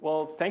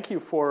thank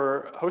you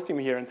for hosting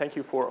me here, and thank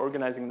you for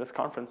organizing this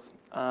conference.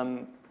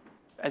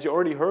 As you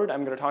already heard,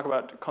 I'm going to talk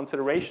about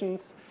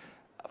considerations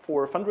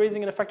for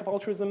fundraising and effective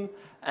altruism.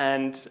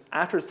 And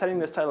after setting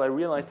this title, I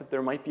realized that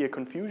there might be a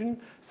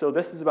confusion. So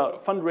this is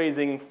about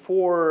fundraising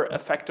for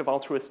effective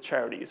altruist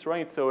charities,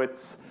 right? So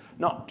it's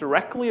not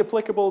directly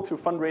applicable to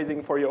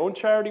fundraising for your own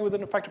charity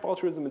within effective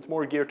altruism. It's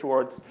more geared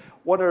towards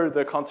what are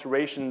the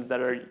considerations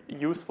that are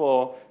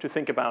useful to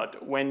think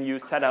about when you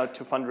set out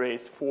to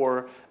fundraise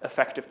for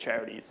effective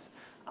charities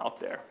out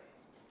there.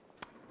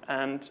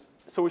 And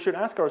so we should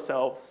ask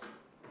ourselves,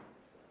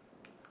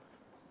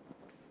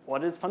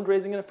 what is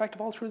fundraising and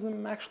effective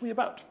altruism actually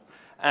about?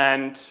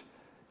 And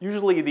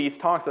usually these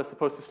talks are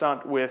supposed to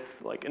start with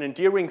like an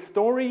endearing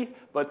story,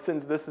 but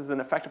since this is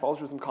an effective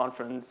altruism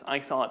conference, I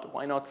thought,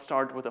 why not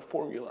start with a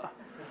formula?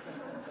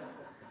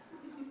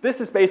 This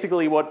is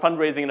basically what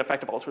fundraising and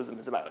effective altruism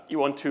is about. You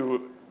want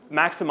to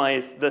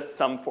maximize this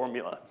sum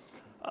formula.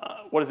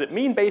 What does it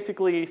mean,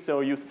 basically?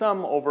 So you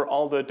sum over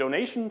all the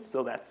donations,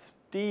 so that's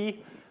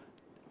D,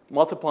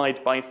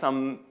 multiplied by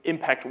some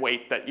impact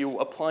weight that you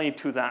apply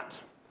to that.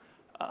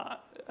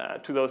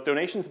 To those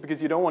donations, because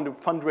you don't want to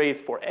fundraise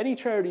for any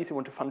charities, you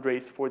want to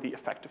fundraise for the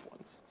effective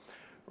ones,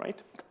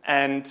 right?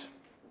 And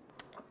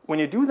when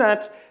you do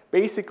that,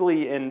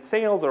 basically in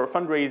sales or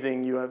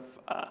fundraising, you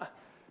have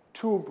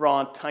two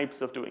broad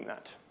types of doing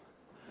that.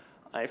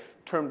 I've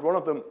termed one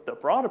of them the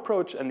broad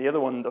approach and the other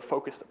one the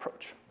focused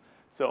approach.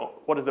 So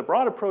what does the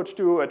broad approach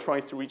do? It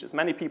tries to reach as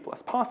many people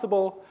as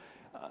possible.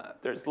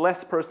 There's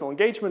less personal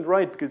engagement,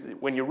 right? Because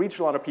when you reach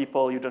a lot of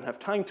people, you don't have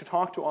time to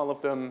talk to all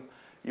of them.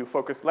 You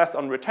focus less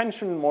on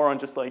retention, more on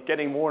just like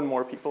getting more and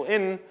more people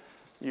in.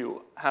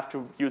 You have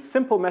to use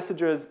simple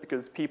messages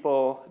because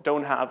people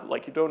don't have a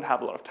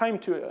lot of time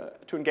to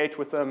engage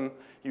with them.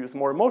 You use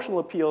more emotional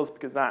appeals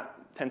because that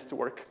tends to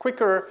work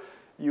quicker.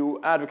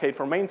 You advocate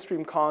for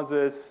mainstream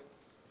causes,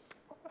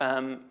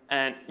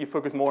 and you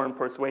focus more on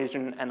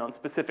persuasion and on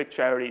specific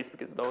charities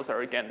because those are,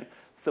 again,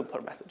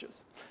 simpler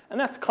messages. And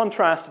that's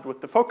contrasted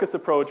with the focus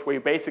approach where you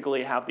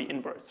basically have the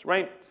inverse,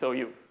 right? So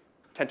you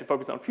tend to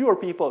focus on fewer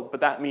people, but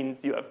that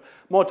means you have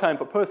more time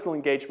for personal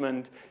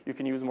engagement, you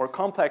can use more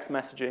complex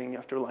messaging, you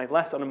have to rely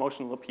less on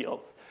emotional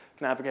appeals, you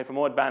can advocate for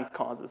more advanced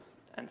causes,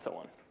 and so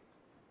on.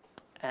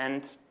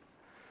 And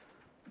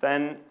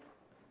then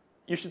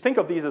you should think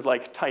of these as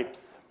like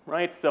types,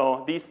 right?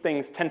 So these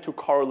things tend to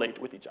correlate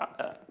with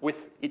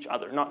each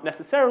other. Not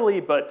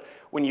necessarily, but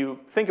when you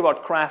think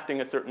about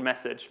crafting a certain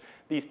message,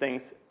 these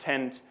things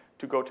tend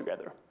to go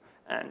together.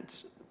 And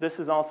this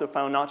is also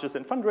found not just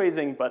in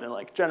fundraising, but in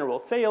like general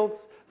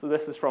sales. So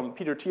this is from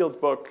Peter Thiel's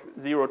book,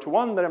 0 to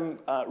 1, that I'm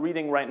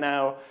reading right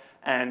now.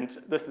 And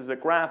this is a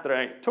graph that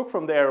I took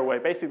from there, where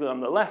basically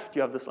on the left,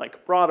 you have this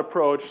like broad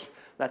approach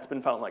that's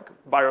been found like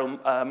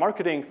viral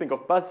marketing, think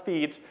of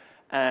BuzzFeed.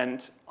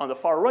 And on the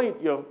far right,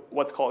 you have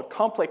what's called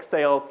complex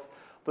sales.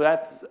 So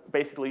that's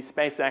basically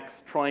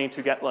SpaceX trying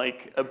to get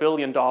like $1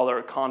 billion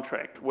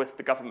contract with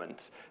the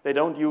government. They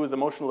don't use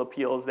emotional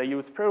appeals. They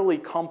use fairly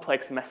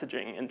complex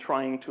messaging in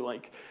trying to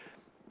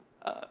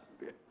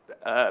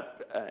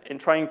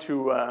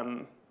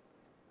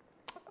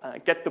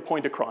get the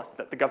point across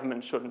that the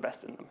government should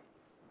invest in them.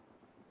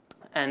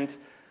 And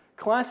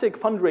classic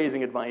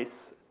fundraising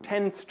advice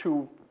tends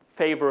to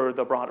favor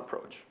the broad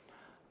approach.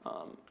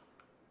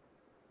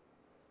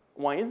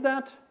 Why is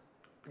that?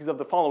 Because of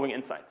the following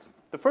insights.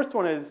 The first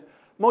one is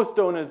most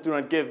donors do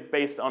not give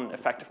based on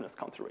effectiveness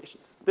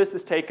considerations. This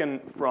is taken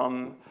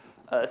from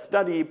a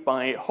study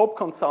by Hope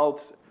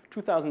Consult,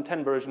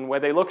 2010 version, where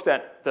they looked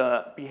at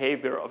the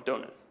behavior of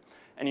donors.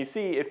 And you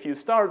see if you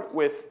start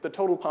with the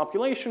total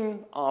population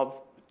of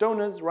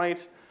donors,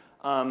 right,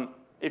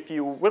 if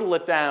you whittle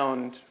it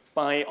down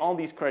by all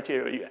these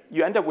criteria,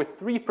 you end up with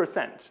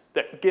 3%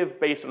 that give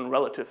based on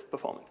relative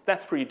performance.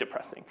 That's pretty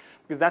depressing,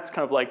 because that's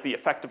kind of like the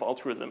effective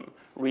altruism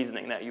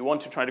reasoning, that you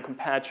want to try to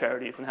compare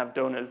charities and have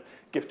donors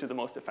give to the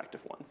most effective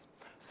ones.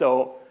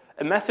 So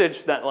a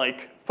message that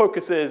like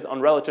focuses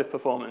on relative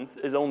performance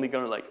is only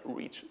going to like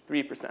reach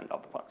 3%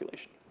 of the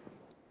population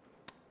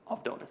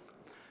of donors.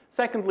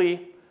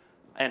 Secondly,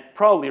 and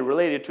probably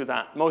related to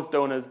that, most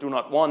donors do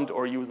not want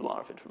or use a lot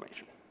of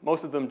information.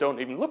 Most of them don't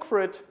even look for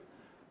it.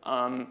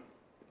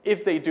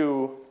 If they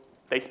do,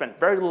 they spend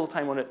very little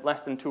time on it,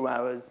 less than 2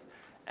 hours,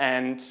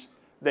 and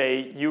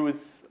they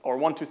use or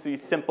want to see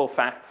simple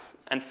facts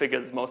and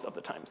figures most of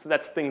the time. So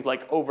that's things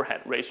like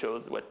overhead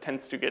ratios, what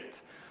tends to get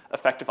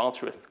effective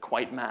altruists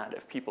quite mad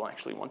if people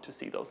actually want to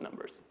see those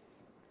numbers.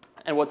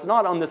 And what's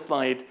not on this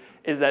slide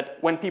is that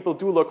when people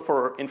do look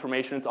for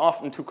information, it's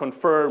often to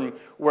confirm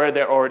where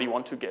they already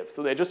want to give.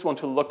 So they just want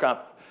to look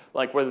up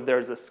like whether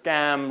there's a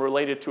scam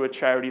related to a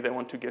charity they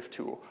want to give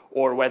to,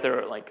 or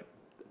whether like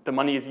the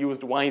money is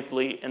used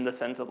wisely in the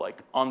sense of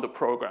like on the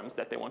programs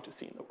that they want to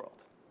see in the world.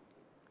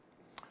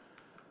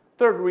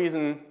 Third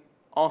reason,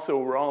 also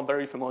we're all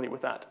very familiar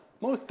with that.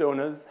 Most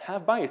donors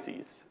have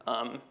biases.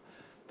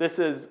 This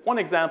is one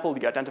example,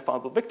 the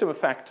identifiable victim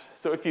effect.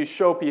 So if you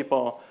show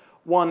people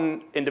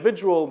one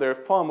individual, they're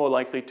far more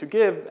likely to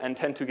give and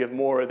tend to give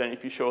more than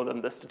if you show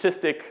them the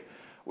statistic,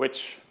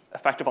 which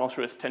effective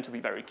altruists tend to be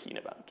very keen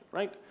about,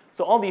 right?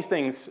 So all these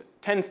things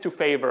tends to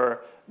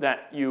favor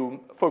that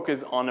you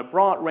focus on a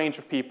broad range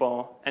of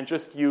people and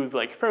just use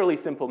like fairly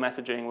simple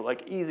messaging with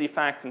like easy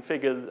facts and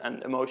figures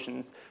and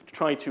emotions to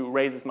try to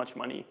raise as much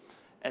money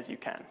as you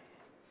can.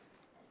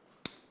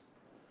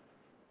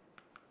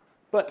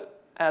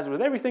 But as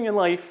with everything in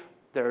life,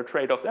 there are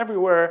trade-offs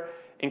everywhere,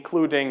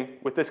 including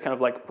with this kind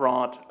of like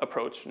broad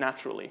approach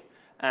naturally.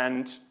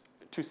 And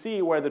to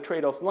see where the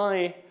trade-offs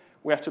lie,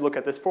 we have to look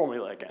at this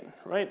formula again,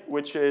 right?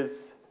 Which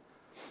is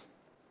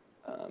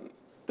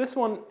this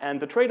one, and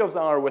the trade-offs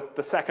are with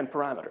the second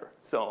parameter,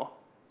 so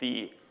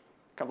the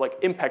kind of like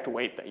impact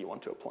weight that you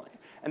want to apply.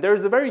 And there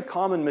is a very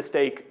common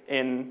mistake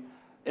in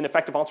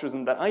effective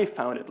altruism that I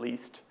found at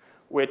least,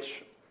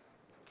 which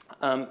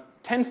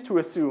tends to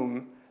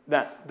assume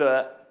that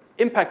the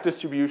impact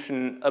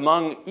distribution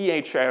among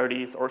EA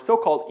charities, or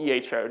so-called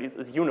EA charities,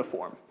 is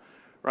uniform,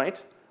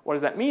 right? What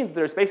does that mean?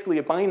 There's basically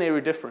a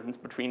binary difference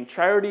between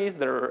charities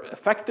that are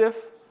effective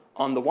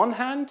on the one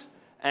hand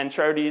and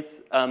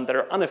charities that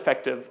are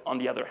ineffective on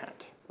the other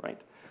hand, right?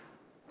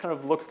 Kind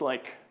of looks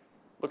like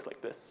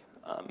this.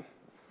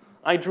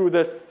 I drew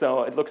this,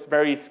 so it looks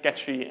very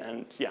sketchy,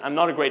 and yeah, I'm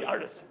not a great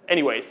artist.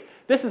 Anyways,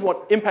 this is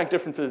what impact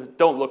differences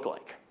don't look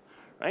like,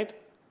 right?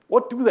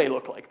 What do they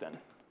look like then?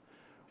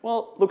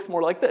 Well, it looks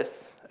more like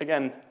this.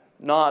 Again,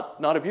 not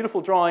a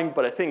beautiful drawing,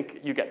 but I think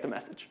you get the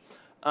message.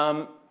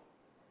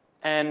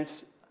 And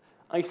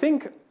I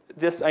think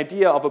this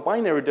idea of a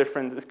binary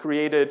difference is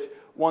created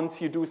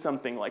once you do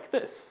something like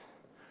this,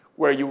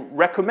 where you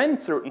recommend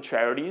certain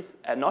charities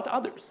and not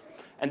others.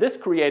 And this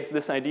creates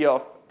this idea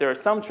of there are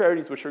some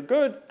charities which are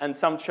good and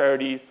some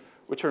charities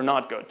which are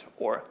not good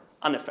or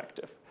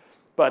ineffective.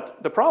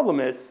 But the problem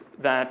is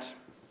that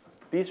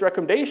these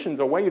recommendations,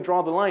 or where you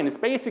draw the line, is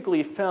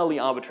basically fairly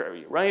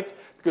arbitrary, right?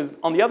 Because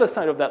on the other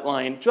side of that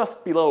line,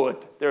 just below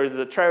it, there is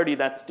a charity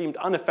that's deemed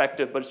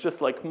ineffective, but it's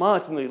just like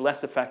marginally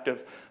less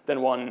effective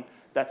than one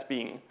that's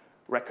being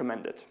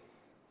recommended.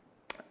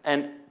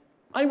 And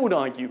I would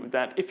argue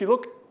that if you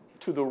look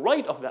to the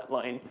right of that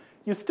line,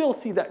 you still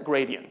see that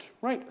gradient,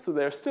 right? So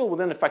there's still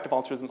within effective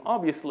altruism,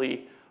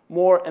 obviously,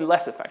 more and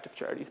less effective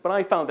charities. But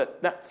I found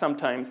that that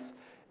sometimes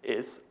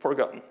is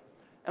forgotten.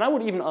 And I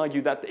would even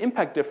argue that the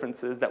impact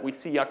differences that we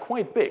see are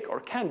quite big, or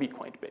can be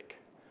quite big.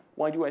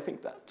 Why do I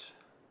think that?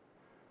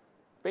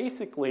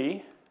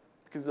 Basically,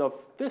 because of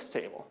this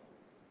table.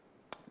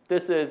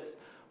 This is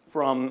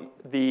from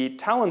the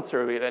talent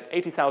survey that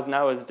 80,000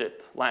 Hours did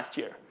last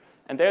year.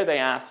 And there they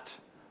asked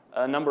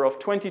a number of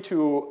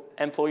 22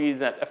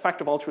 employees at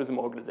effective altruism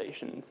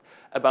organizations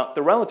about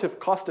the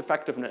relative cost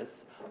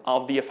effectiveness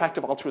of the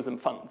effective altruism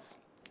funds.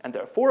 And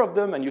there are 4 of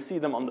them, and you see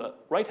them on the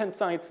right-hand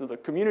side, so the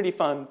Community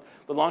Fund,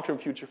 the Long-Term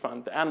Future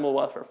Fund, the Animal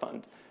Welfare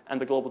Fund, and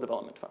the Global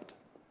Development Fund.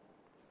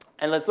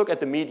 And let's look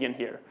at the median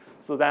here.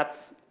 So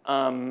that's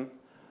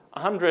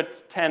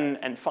 110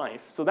 and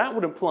 5. So that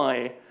would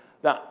imply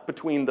that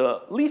between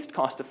the least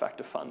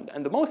cost-effective fund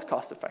and the most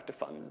cost-effective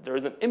funds, there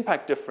is an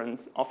impact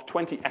difference of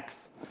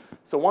 20x.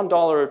 So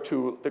 $1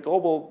 to the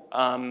global,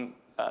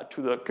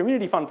 to the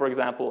Community Fund, for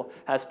example,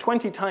 has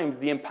 20 times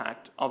the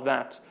impact of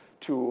that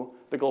to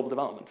the Global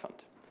Development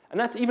Fund. And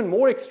that's even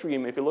more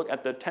extreme if you look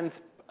at the 10th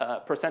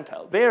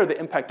percentile. There, the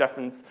impact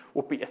difference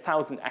would be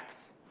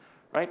 1,000x,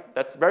 right?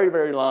 That's very,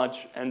 very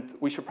large, and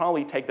we should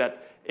probably take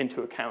that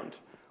into account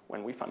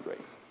when we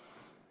fundraise.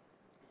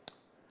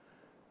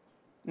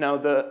 Now,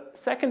 the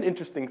second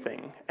interesting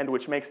thing, and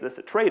which makes this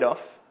a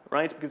trade-off,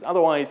 right? Because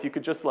otherwise, you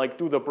could just like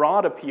do the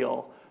broad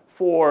appeal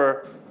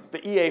for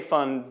the EA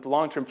fund, the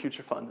Long-Term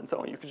Future Fund, and so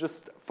on. You could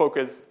just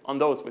focus on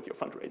those with your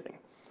fundraising.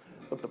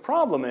 But the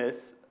problem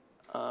is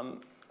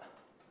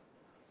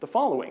the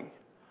following.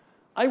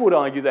 I would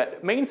argue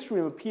that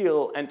mainstream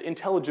appeal and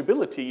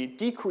intelligibility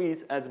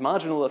decrease as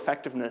marginal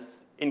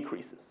effectiveness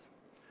increases.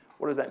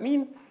 What does that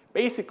mean?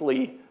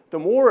 Basically, the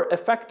more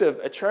effective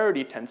a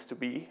charity tends to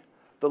be,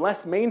 the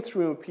less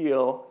mainstream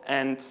appeal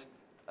and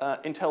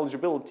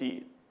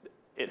intelligibility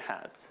it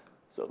has.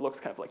 So it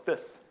looks kind of like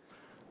this,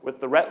 with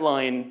the red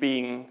line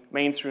being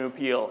mainstream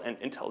appeal and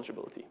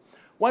intelligibility.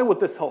 Why would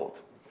this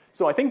hold?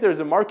 So I think there's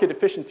a market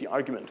efficiency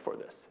argument for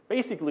this.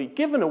 Basically,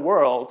 given a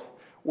world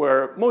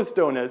where most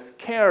donors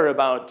care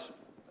about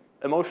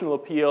emotional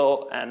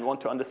appeal and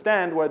want to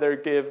understand where they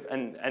give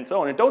and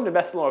so on, and don't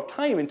invest a lot of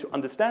time into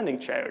understanding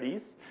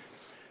charities,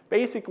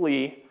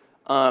 basically,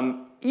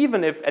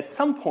 even if at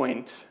some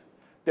point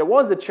there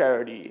was a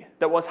charity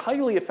that was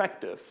highly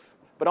effective,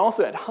 but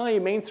also had high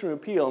mainstream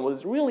appeal and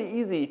was really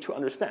easy to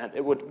understand,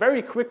 it would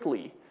very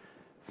quickly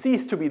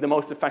cease to be the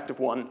most effective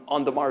one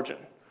on the margin.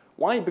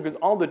 Why? Because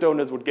all the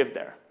donors would give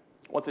there.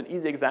 What's an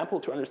easy example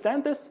to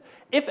understand this?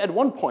 If at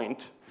one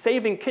point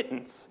saving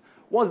kittens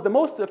was the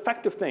most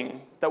effective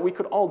thing that we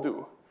could all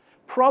do,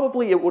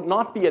 probably it would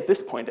not be at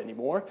this point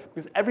anymore,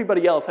 because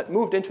everybody else had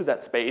moved into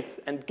that space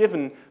and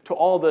given to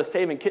all the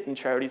saving kitten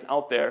charities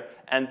out there,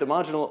 and the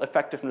marginal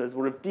effectiveness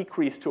would have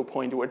decreased to a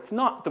point where it's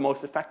not the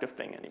most effective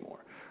thing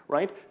anymore,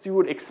 right? So you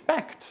would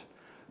expect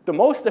the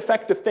most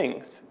effective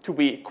things to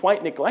be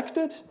quite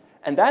neglected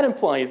And that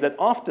implies that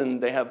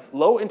often they have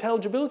low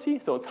intelligibility,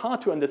 so it's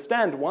hard to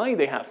understand why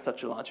they have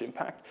such a large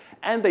impact,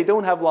 and they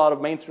don't have a lot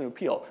of mainstream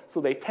appeal,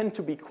 so they tend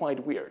to be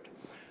quite weird.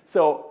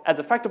 So as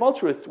effective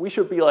altruists, we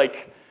should be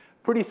like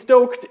pretty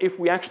stoked if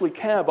we actually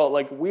care about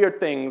like weird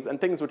things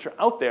and things which are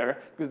out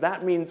there, because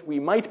that means we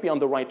might be on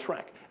the right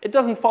track. It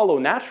doesn't follow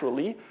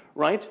naturally,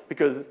 right?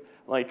 Because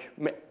like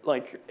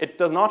it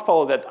does not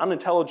follow that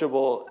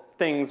unintelligible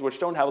things which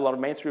don't have a lot of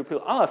mainstream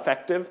appeal are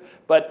effective,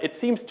 but it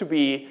seems to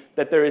be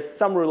that there is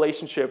some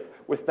relationship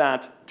with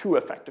that to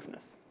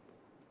effectiveness.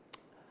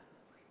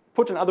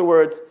 Put in other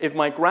words, if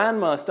my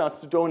grandma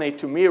starts to donate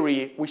to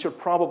Miri, we should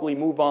probably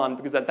move on,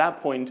 because at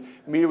that point,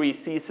 Miri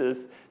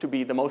ceases to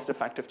be the most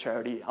effective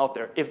charity out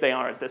there, if they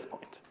are at this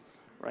point,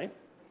 right?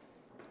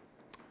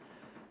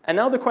 And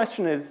now the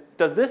question is,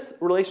 does this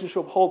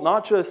relationship hold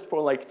not just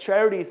for like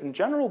charities in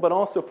general, but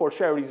also for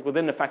charities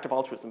within effective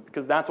altruism?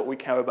 Because that's what we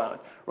care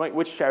about, right?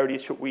 Which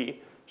charities should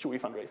we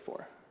fundraise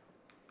for?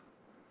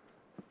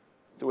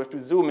 So we have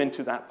to zoom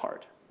into that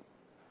part.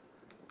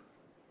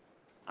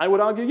 I would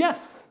argue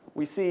yes,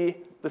 we see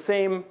the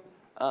same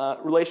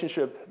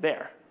relationship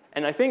there.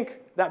 And I think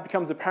that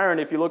becomes apparent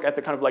if you look at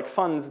the kind of like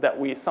funds that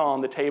we saw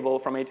on the table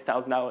from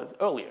 $80,000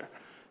 earlier.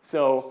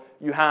 So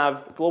you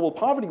have global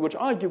poverty, which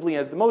arguably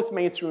has the most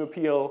mainstream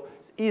appeal.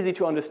 It's easy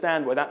to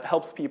understand why that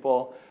helps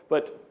people.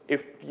 But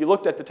if you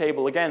looked at the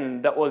table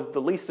again, that was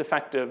the least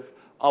effective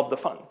of the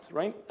funds,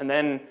 right? And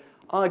then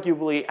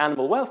arguably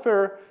animal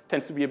welfare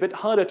tends to be a bit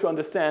harder to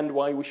understand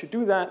why we should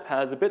do that,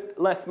 has a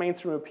bit less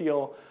mainstream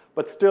appeal,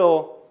 but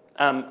still,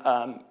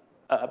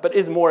 but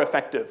is more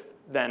effective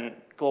than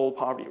global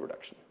poverty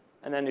reduction.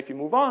 And then if you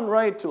move on,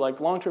 right, to like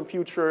long-term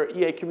future,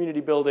 EA community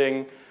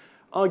building,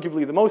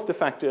 arguably the most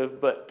effective,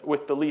 but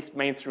with the least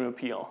mainstream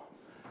appeal.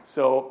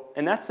 So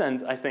in that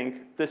sense, I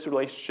think this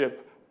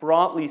relationship,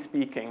 broadly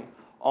speaking,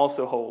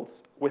 also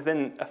holds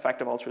within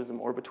effective altruism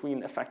or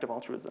between effective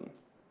altruism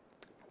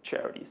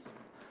charities.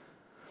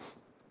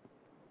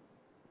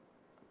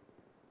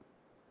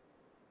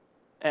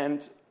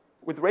 And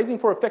with raising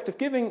for effective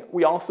giving,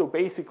 we also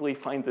basically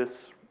find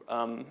this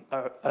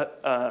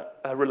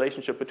a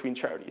relationship between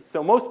charities.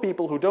 So most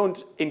people who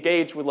don't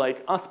engage with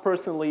like us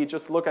personally,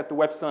 just look at the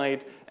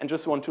website and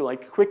just want to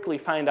like quickly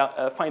find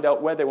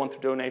out where they want to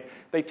donate,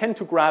 they tend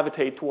to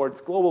gravitate towards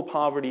global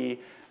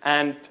poverty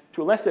and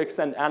to a lesser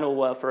extent animal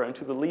welfare and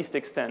to the least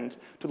extent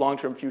to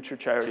long-term future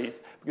charities,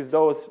 because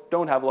those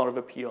don't have a lot of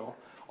appeal,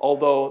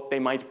 although they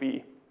might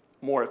be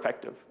more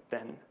effective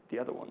than the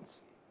other ones.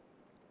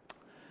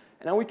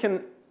 And now we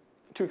can,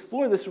 to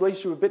explore this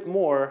relationship a bit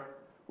more,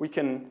 we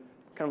can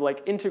kind of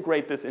like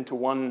integrate this into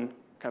one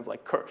kind of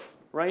like curve,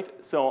 right?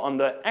 So on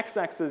the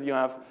x-axis you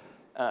have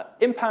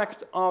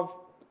impact of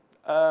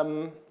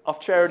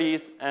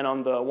charities, and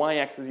on the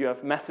y-axis you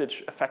have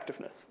message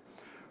effectiveness,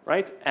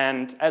 right?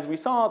 And as we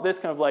saw, this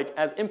kind of like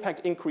as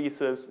impact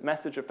increases,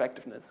 message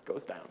effectiveness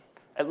goes down,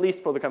 at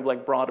least for the kind of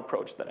like broad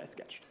approach that I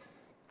sketched.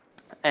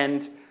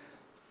 And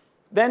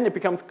then it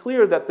becomes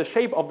clear that the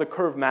shape of the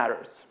curve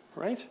matters,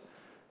 right?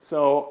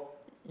 So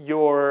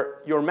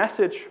your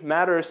message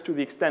matters to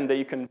the extent that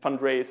you can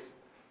fundraise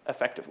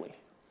effectively.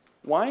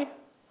 Why?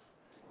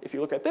 If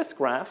you look at this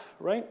graph,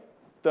 right,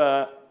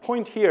 the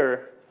point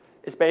here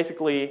is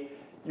basically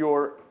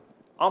your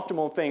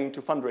optimal thing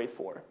to fundraise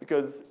for,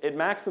 because it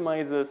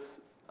maximizes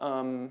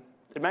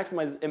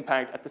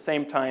impact at the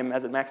same time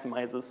as it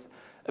maximizes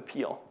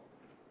appeal,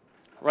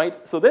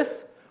 right? So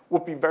this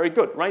would be very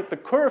good, right? The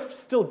curve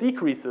still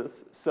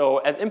decreases, so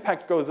as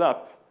impact goes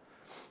up,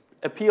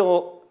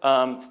 appeal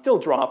still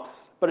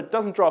drops, but it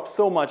doesn't drop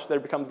so much that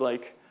it becomes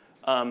like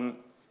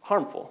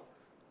harmful.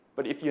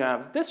 But if you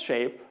have this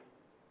shape,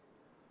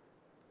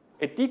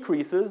 it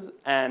decreases,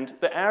 and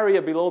the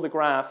area below the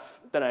graph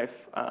that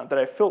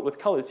I've filled with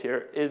colors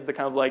here is the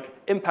kind of like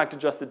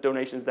impact-adjusted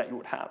donations that you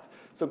would have.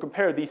 So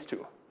compare these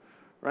two,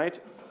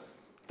 right?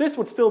 This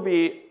would still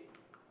be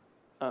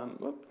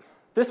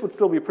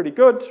pretty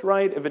good,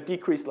 right? If it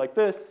decreased like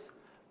this,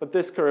 but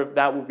this curve,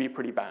 that would be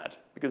pretty bad,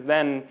 because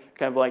then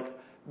kind of like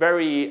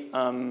very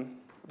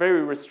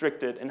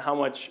restricted in how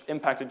much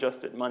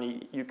impact-adjusted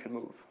money you can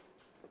move.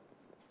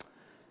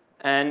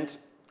 And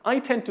I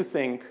tend to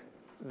think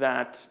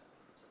that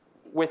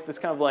with this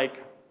kind of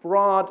like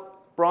broad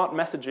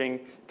messaging,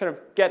 kind of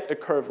get a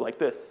curve like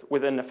this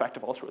within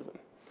effective altruism.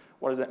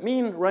 What does that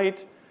mean,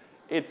 right?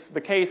 It's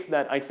the case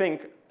that I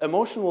think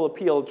emotional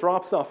appeal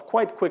drops off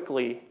quite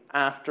quickly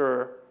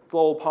after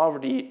global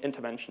poverty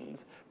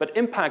interventions, but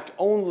impact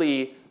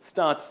only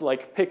starts to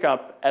like pick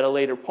up at a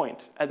later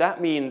point. And that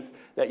means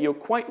that you're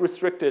quite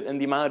restricted in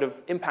the amount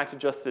of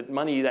impact-adjusted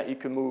money that you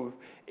can move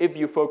if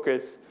you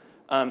focus,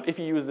 if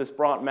you use this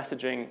broad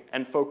messaging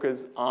and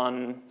focus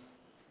on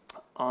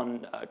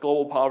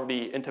global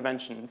poverty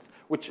interventions,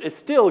 which is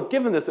still,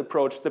 given this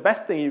approach, the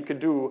best thing you could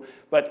do,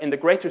 but in the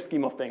greater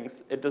scheme of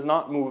things, it does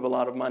not move a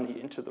lot of money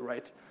into the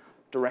right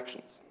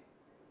directions.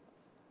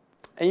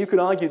 And you could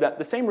argue that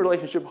the same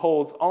relationship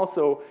holds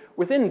also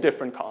within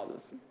different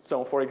causes.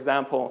 So for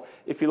example,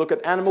 if you look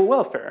at animal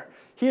welfare,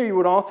 here you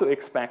would also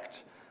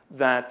expect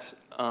that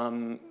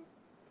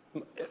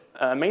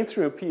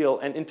mainstream appeal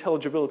and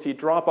intelligibility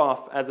drop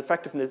off as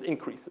effectiveness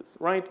increases,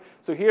 right?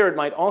 So here it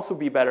might also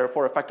be better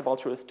for effective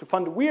altruists to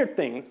fund weird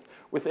things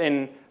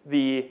within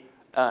the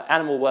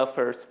animal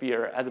welfare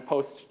sphere as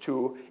opposed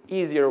to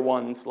easier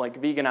ones like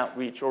vegan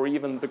outreach or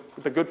even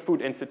the Good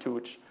Food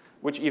Institute,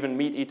 which even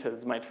meat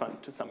eaters might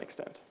fund to some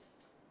extent.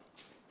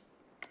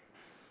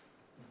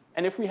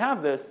 And if we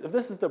have this, if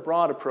this is the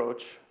broad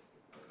approach,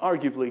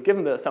 arguably,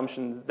 given the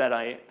assumptions that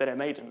I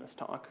made in this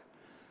talk,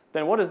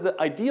 then what does the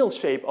ideal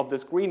shape of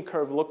this green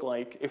curve look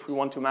like if we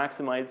want to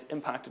maximize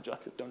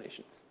impact-adjusted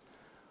donations?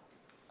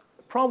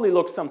 It probably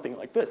looks something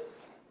like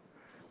this,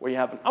 where you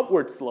have an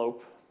upward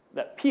slope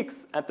that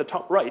peaks at the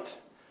top right.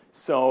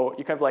 So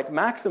you kind of like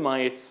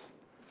maximize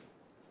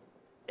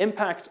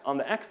impact on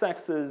the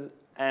x-axis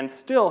and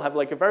still have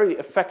like a very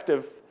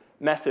effective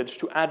message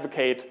to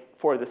advocate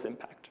for this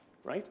impact,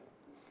 right?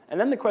 And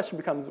then the question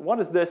becomes, what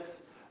does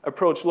this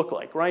approach look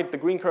like, right? The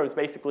green curve is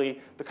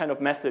basically the kind of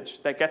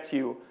message that gets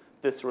you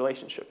this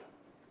relationship.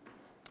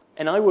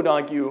 And I would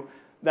argue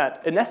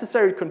that a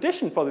necessary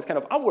condition for this kind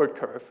of upward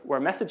curve, where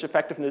message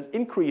effectiveness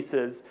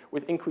increases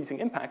with increasing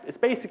impact, is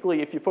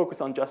basically if you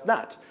focus on just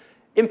that,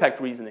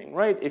 impact reasoning,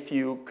 right? If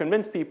you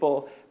convince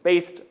people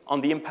based on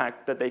the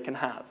impact that they can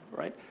have,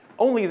 right?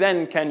 Only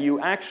then can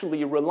you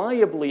actually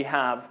reliably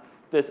have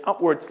this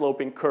upward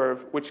sloping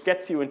curve, which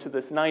gets you into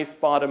this nice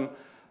bottom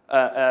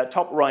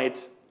top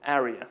right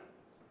area.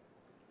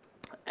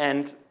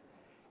 And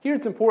here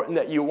it's important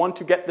that you want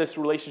to get this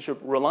relationship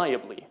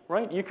reliably,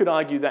 right? You could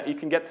argue that you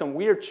can get some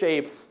weird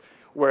shapes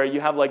where you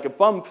have like a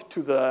bump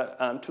to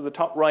the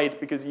top right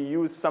because you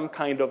use some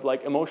kind of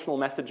like emotional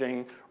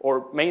messaging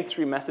or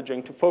mainstream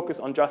messaging to focus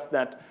on just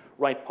that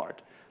right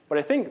part. But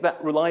I think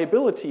that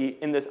reliability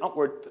in this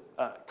upward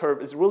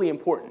curve is really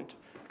important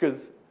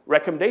because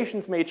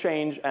recommendations may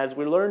change as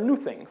we learn new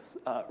things.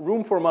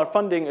 Room for more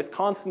funding is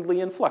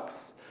constantly in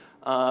flux.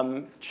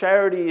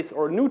 Charities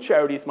or new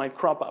charities might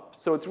crop up.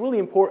 So it's really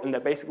important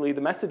that basically the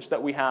message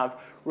that we have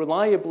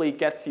reliably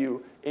gets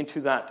you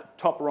into that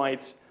top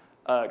right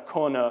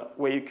corner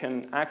where you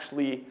can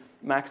actually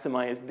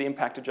maximize the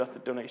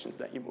impact-adjusted donations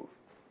that you move.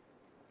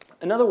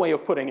 Another way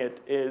of putting it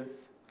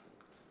is,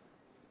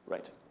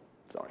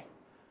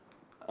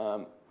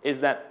 is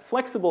that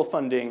flexible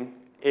funding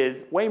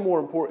is way more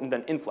important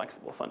than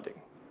inflexible funding.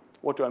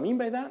 What do I mean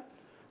by that?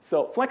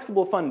 So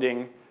flexible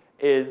funding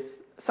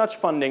is such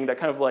funding that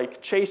kind of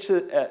like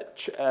chases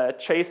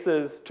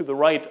to the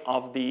right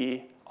of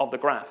the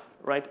graph,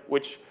 right?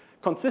 Which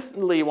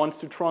consistently wants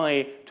to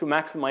try to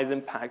maximize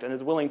impact and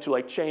is willing to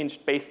like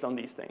change based on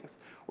these things.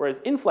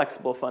 Whereas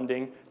inflexible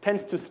funding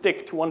tends to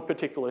stick to one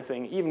particular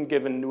thing, even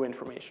given new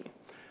information.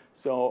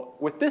 So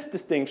with this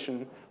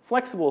distinction,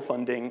 flexible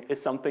funding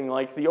is something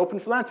like the Open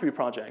Philanthropy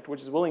Project,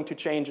 which is willing to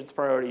change its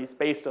priorities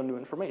based on new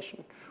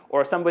information.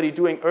 Or somebody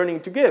doing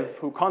Earning to Give,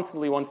 who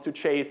constantly wants to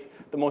chase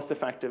the most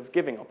effective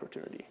giving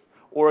opportunity.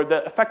 Or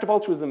the effective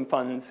altruism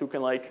funds, who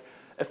can like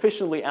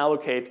efficiently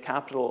allocate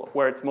capital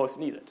where it's most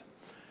needed.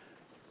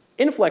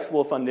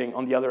 Inflexible funding,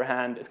 on the other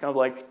hand, is kind of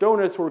like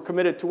donors who are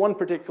committed to one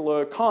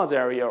particular cause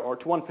area or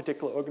to one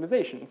particular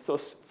organization. So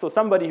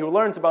somebody who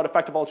learns about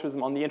effective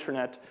altruism on the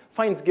internet,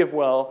 finds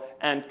GiveWell,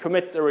 and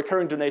commits a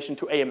recurring donation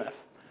to AMF.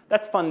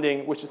 That's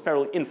funding which is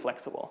fairly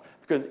inflexible,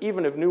 because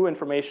even if new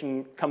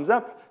information comes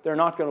up, they're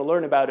not going to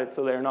learn about it,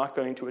 so they're not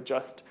going to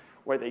adjust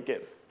where they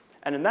give.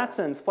 And in that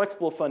sense,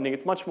 flexible funding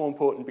is much more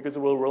important because it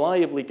will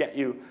reliably get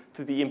you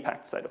to the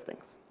impact side of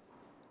things.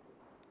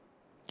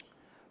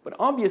 But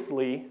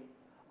obviously,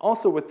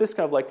 also with this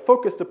kind of like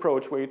focused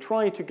approach where you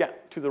try to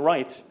get to the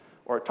right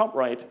or top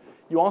right,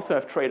 you also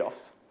have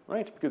trade-offs,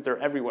 right? Because they're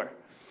everywhere.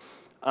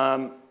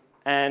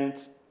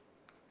 And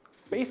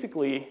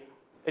basically,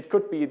 it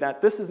could be that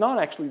this is not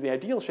actually the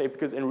ideal shape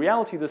because in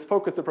reality, this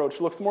focused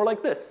approach looks more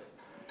like this,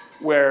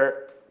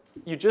 where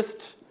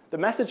the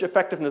message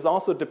effectiveness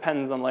also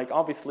depends on like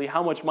obviously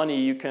how much money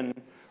you can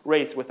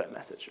raise with that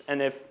message.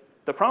 And if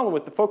the problem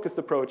with the focused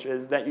approach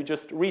is that you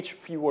just reach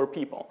fewer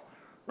people,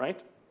 right?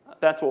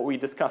 That's what we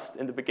discussed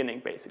in the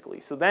beginning, basically.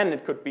 So then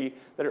it could be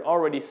that it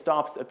already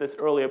stops at this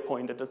earlier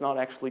point. It does not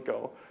actually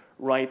go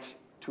right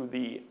to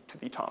the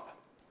top.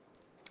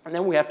 And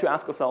then we have to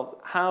ask ourselves,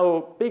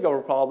 how big of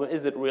a problem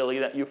is it really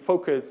that you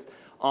focus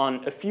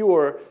on a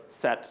fewer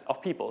set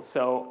of people?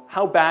 So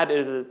how bad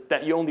is it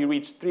that you only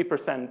reach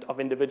 3% of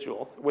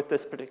individuals with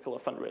this particular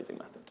fundraising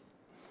method?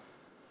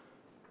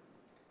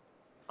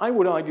 I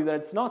would argue that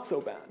it's not so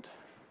bad.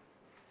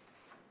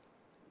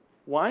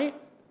 Why?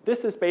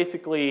 This is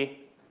basically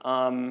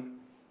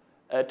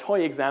a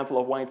toy example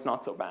of why it's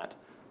not so bad.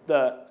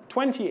 The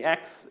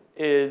 20x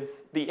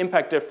is the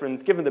impact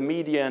difference given the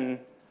median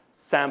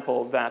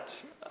sample that,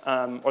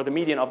 or the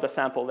median of the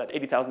sample that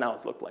 80,000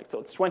 hours looked like. So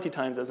it's 20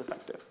 times as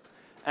effective.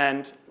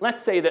 And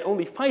let's say that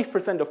only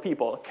 5% of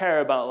people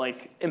care about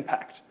like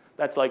impact.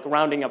 That's like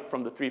rounding up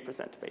from the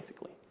 3%,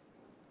 basically.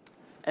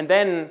 And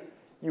then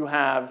you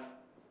have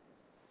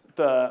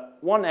the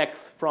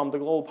 1x from the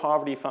Global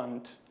Poverty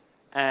Fund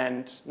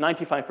and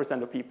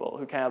 95% of people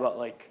who care about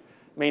like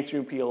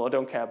mainstream appeal or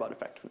don't care about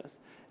effectiveness.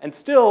 And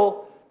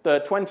still,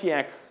 the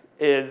 20x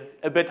is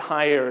a bit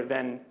higher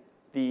than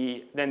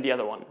the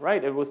other one,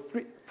 right? It was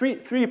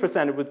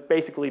 3%, it would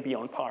basically be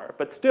on par.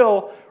 But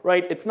still,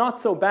 right, it's not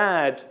so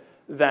bad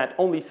that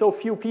only so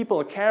few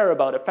people care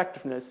about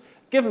effectiveness,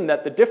 given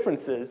that the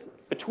differences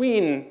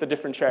between the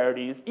different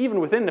charities, even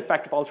within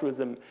effective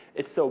altruism,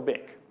 is so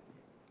big.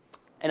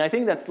 And I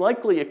think that's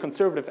likely a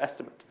conservative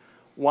estimate.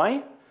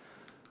 Why?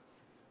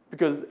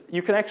 Because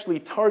you can actually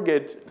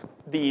target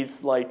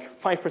these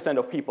like 5%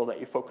 of people that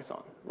you focus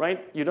on,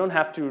 right? You don't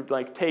have to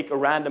like take a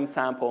random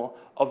sample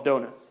of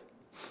donors.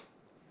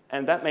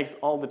 And that makes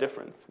all the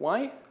difference.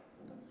 Why?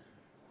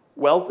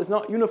 Wealth is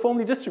not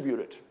uniformly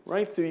distributed,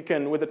 right? So you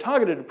can, with a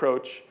targeted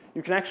approach,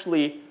 you can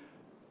actually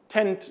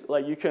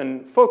you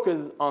can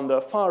focus on the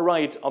far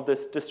right of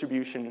this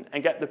distribution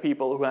and get the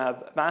people who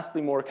have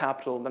vastly more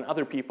capital than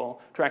other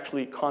people to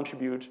actually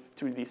contribute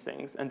to these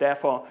things, and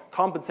therefore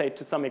compensate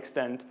to some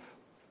extent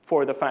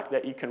for the fact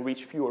that you can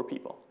reach fewer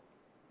people.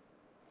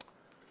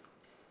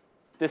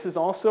 This is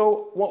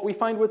also what we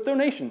find with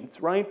donations,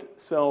 right?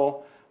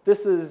 So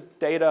this is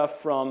data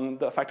from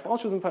the Effective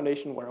Altruism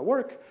Foundation where I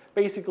work.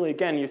 Basically,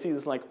 again, you see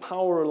this like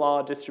power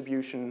law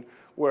distribution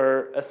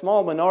where a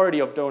small minority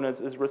of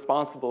donors is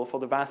responsible for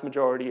the vast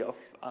majority of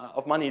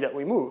money that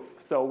we move.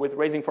 So with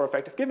Raising for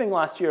Effective Giving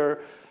last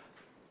year,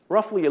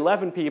 roughly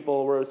 11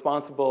 people were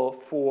responsible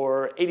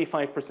for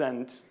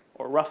 85%,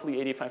 or roughly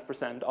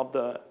 85% of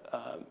the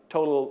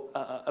total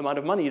amount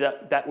of money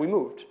that we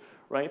moved,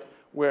 right?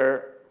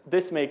 Where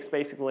this makes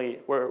basically,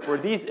 where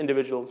these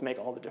individuals make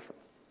all the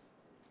difference.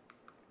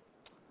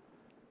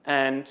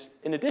 And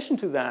in addition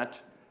to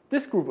that,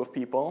 this group of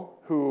people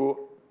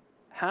who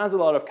has a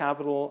lot of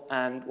capital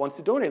and wants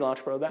to donate a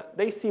large part of that,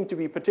 they seem to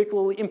be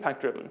particularly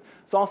impact-driven.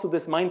 So also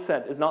this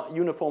mindset is not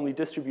uniformly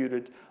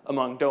distributed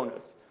among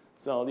donors.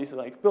 So these are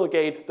like Bill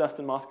Gates,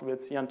 Dustin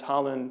Moskovitz, Jan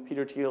Tallinn,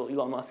 Peter Thiel,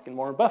 Elon Musk, and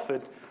Warren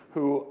Buffett,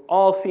 who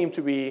all seem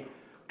to be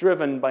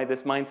driven by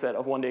this mindset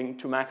of wanting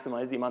to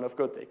maximize the amount of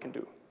good they can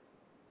do.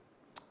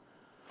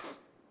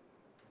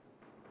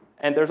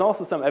 And there's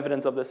also some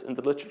evidence of this in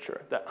the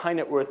literature, that high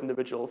net worth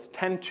individuals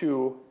tend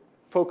to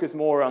focus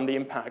more on the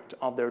impact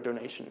of their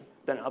donation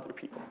than other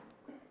people.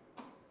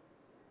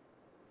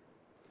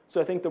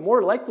 So I think the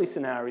more likely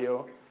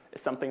scenario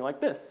is something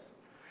like this,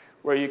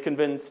 where you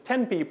convince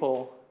 10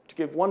 people to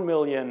give 1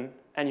 million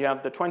and you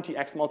have the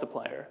 20x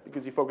multiplier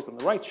because you focus on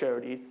the right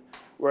charities,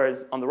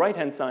 whereas on the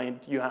right-hand side,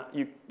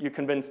 you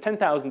convince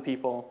 10,000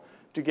 people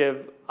to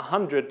give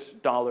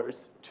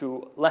 $100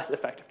 to less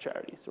effective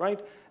charities,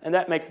 right? And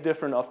that makes a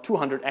difference of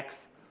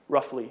 200x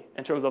roughly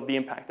in terms of the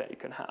impact that you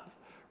can have,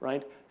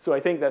 right? So I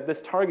think that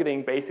this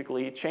targeting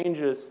basically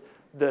changes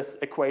this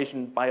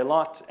equation by a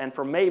lot, and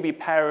from maybe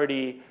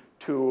parity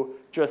to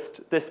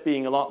just this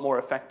being a lot more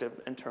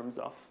effective in terms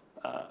of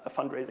a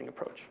fundraising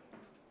approach.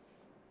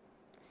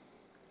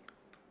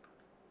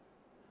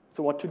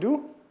 So what to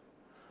do?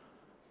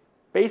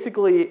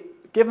 Basically,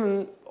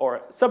 given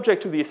or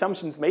subject to the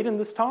assumptions made in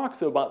this talk,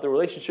 so about the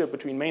relationship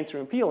between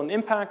mainstream appeal and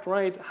impact,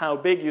 right? How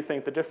big you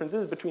think the difference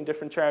is between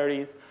different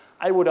charities,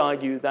 I would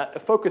argue that a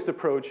focused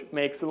approach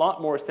makes a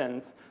lot more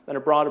sense than a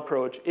broad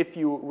approach if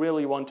you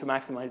really want to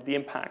maximize the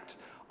impact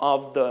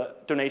of the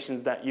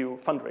donations that you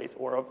fundraise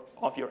or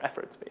of your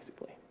efforts,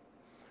 basically.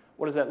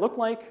 What does that look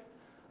like?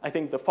 I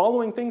think the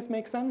following things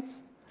make sense.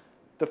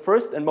 The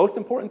first and most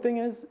important thing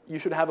is you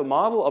should have a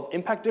model of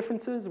impact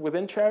differences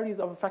within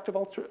charities of effective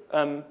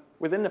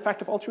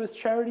altruist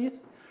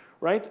charities,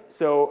 right?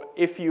 So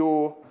if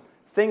you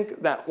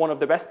think that one of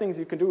the best things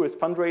you can do is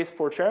fundraise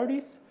for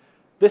charities,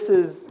 this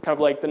is kind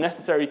of like the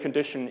necessary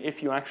condition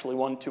if you actually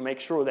want to make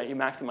sure that you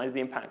maximize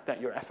the impact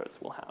that your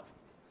efforts will have.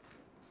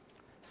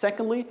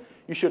 Secondly,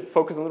 you should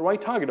focus on the right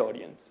target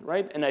audience,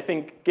 right? And I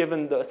think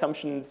given the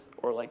assumptions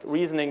or like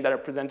reasoning that are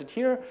presented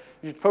here,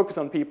 you should focus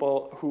on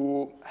people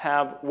who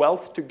have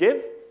wealth to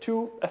give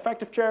to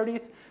effective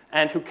charities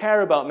and who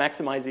care about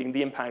maximizing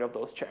the impact of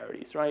those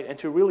charities, right?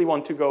 And who really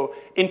want to go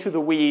into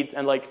the weeds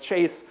and like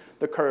chase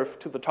the curve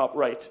to the top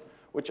right,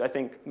 which I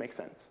think makes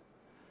sense.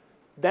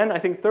 Then I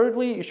think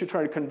thirdly, you should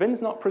try to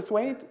convince, not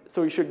persuade.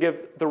 So you should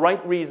give the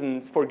right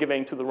reasons for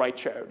giving to the right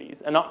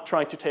charities and not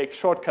try to take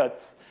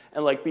shortcuts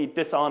and like be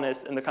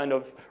dishonest in the kind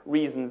of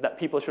reasons that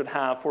people should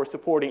have for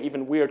supporting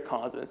even weird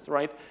causes,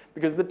 right?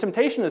 Because the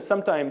temptation is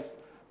sometimes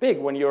big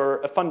when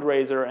you're a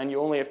fundraiser and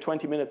you only have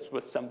 20 minutes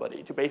with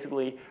somebody to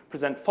basically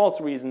present false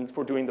reasons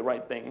for doing the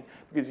right thing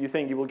because you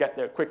think you will get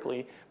there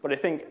quickly. But I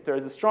think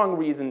there's a strong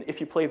reason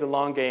if you play the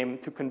long game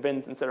to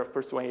convince instead of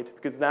persuade,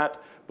 because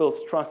that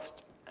builds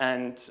trust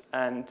and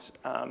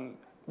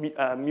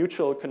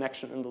mutual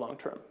connection in the long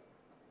term.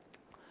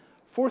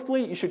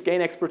 Fourthly, you should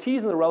gain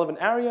expertise in the relevant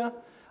area.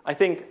 I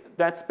think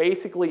that's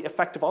basically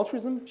effective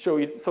altruism. So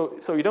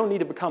you don't need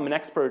to become an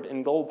expert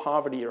in global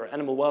poverty or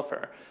animal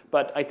welfare.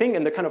 But I think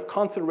in the kind of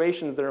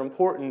considerations that are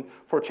important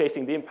for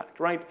chasing the impact,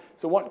 right?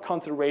 So what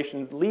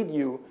considerations lead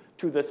you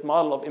to this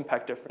model of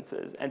impact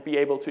differences and be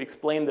able to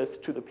explain this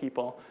to the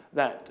people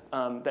that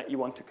you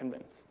want to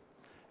convince.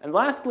 And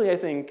lastly, I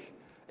think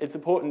it's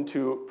important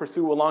to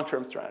pursue a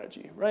long-term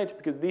strategy, right?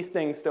 Because these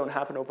things don't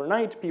happen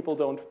overnight. People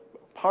don't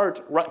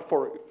part right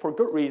for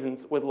good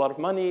reasons with a lot of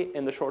money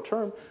in the short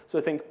term. So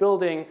I think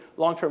building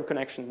long-term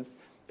connections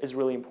is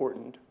really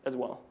important as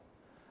well.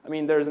 I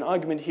mean, there's an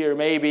argument here,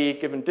 maybe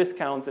given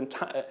discounts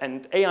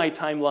and AI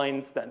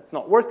timelines, that it's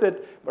not worth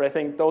it, but I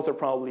think those are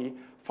probably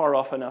far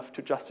off enough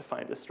to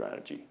justify this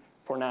strategy,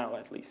 for now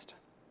at least.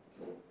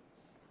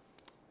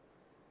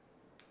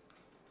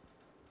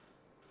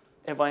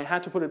 If I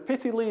had to put it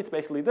pithily, it's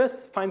basically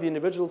this: find the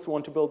individuals who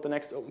want to build the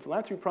next open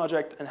philanthropy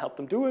project and help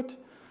them do it.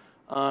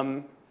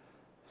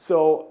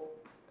 So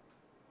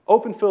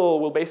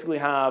OpenPhil will basically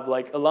have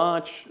like a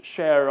large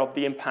share of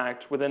the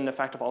impact within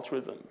effective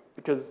altruism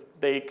because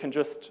they can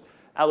just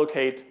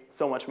allocate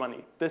so much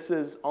money. This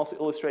is also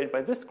illustrated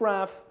by this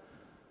graph.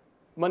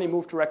 Money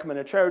moved to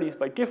recommended charities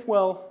by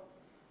GiveWell.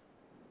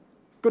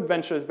 Good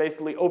Ventures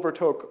basically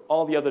overtook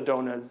all the other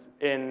donors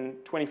in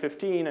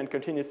 2015 and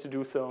continues to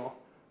do so.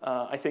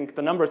 I think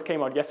the numbers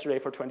came out yesterday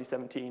for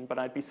 2017, but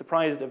I'd be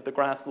surprised if the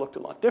graphs looked a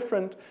lot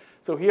different.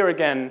 So here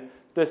again,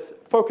 this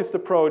focused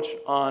approach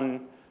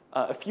on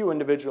a few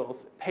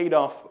individuals paid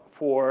off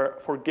for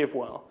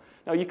GiveWell.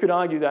 Now you could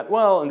argue that,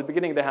 well, in the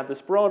beginning they had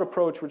this broad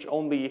approach which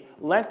only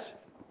led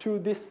to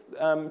this,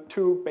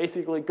 to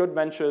basically Good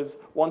Ventures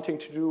wanting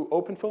to do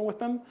OpenPhil with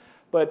them.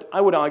 But I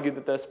would argue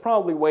that there's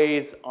probably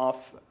ways of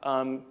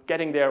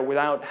getting there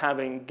without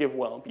having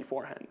GiveWell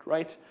beforehand,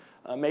 right?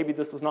 Maybe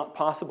this was not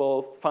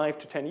possible 5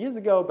 to 10 years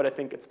ago, but I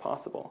think it's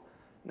possible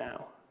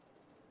now.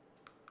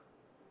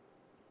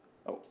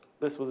 Oh,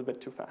 this was a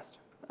bit too fast.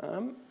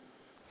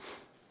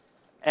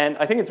 And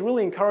I think it's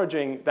really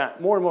encouraging that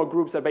more and more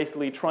groups are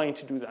basically trying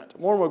to do that.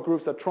 More and more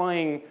groups are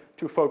trying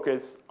to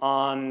focus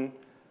on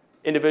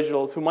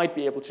individuals who might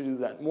be able to do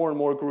that. More and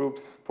more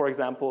groups, for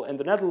example, in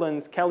the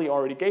Netherlands, Kelly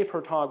already gave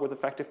her talk with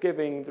effective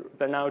giving.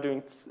 They're now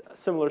doing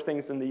similar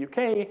things in the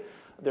UK.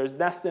 There's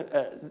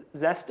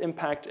Zest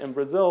Impact in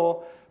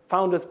Brazil,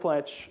 Founders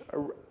Pledge,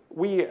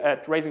 we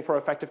at Raising for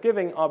Effective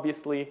Giving,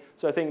 obviously.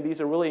 So I think these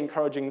are really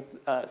encouraging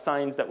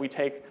signs that we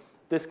take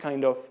these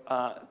kind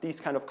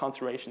of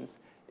considerations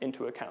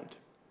into account.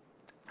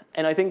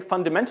 And I think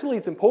fundamentally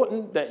it's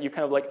important that you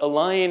kind of like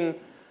align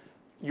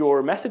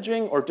your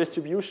messaging or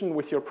distribution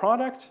with your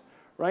product,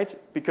 right?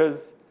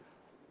 Because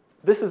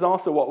this is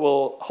also what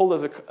will hold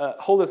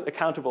us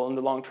accountable in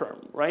the long term,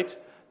 right?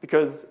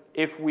 Because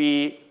if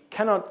we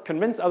cannot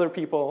convince other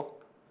people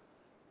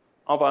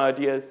of our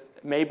ideas,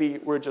 maybe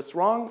we're just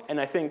wrong.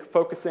 And I think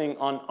focusing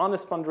on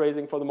honest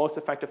fundraising for the most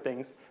effective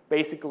things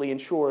basically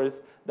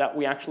ensures that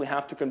we actually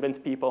have to convince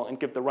people and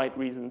give the right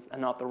reasons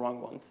and not the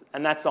wrong ones.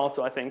 And that's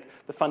also, I think,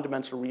 the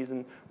fundamental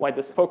reason why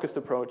this focused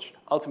approach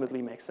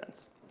ultimately makes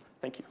sense.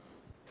 Thank you.